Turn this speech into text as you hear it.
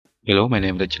Hello, my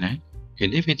name is Rachana.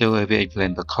 In this video, I will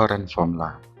explain the Cochran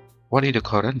formula. What is the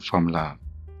Cochran formula?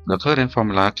 The Cochran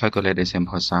formula calculates the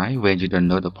sample size when you don't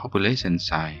know the population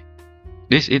size.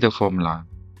 This is the formula.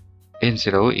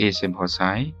 N0 is sample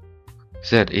size,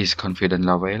 Z is confidence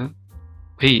level,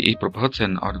 P is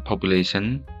proportion of the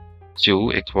population,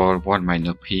 Q equals 1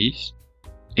 minus P,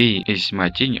 E is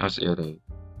margin of error.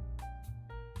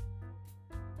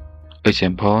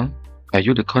 Example, I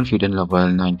use the confidence level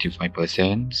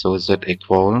 95%, so Z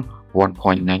equals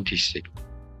 1.96.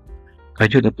 I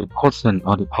use the proportion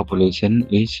of the population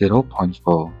is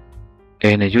 0.4,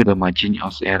 and I use the margin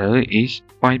of error is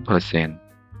 5%.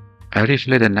 I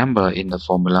reflect the number in the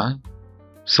formula,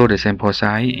 so the sample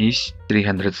size is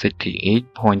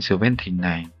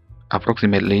 368.79,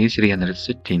 approximately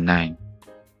 369.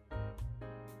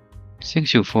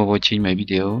 Thank you for watching my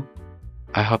video.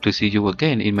 I hope to see you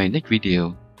again in my next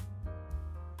video.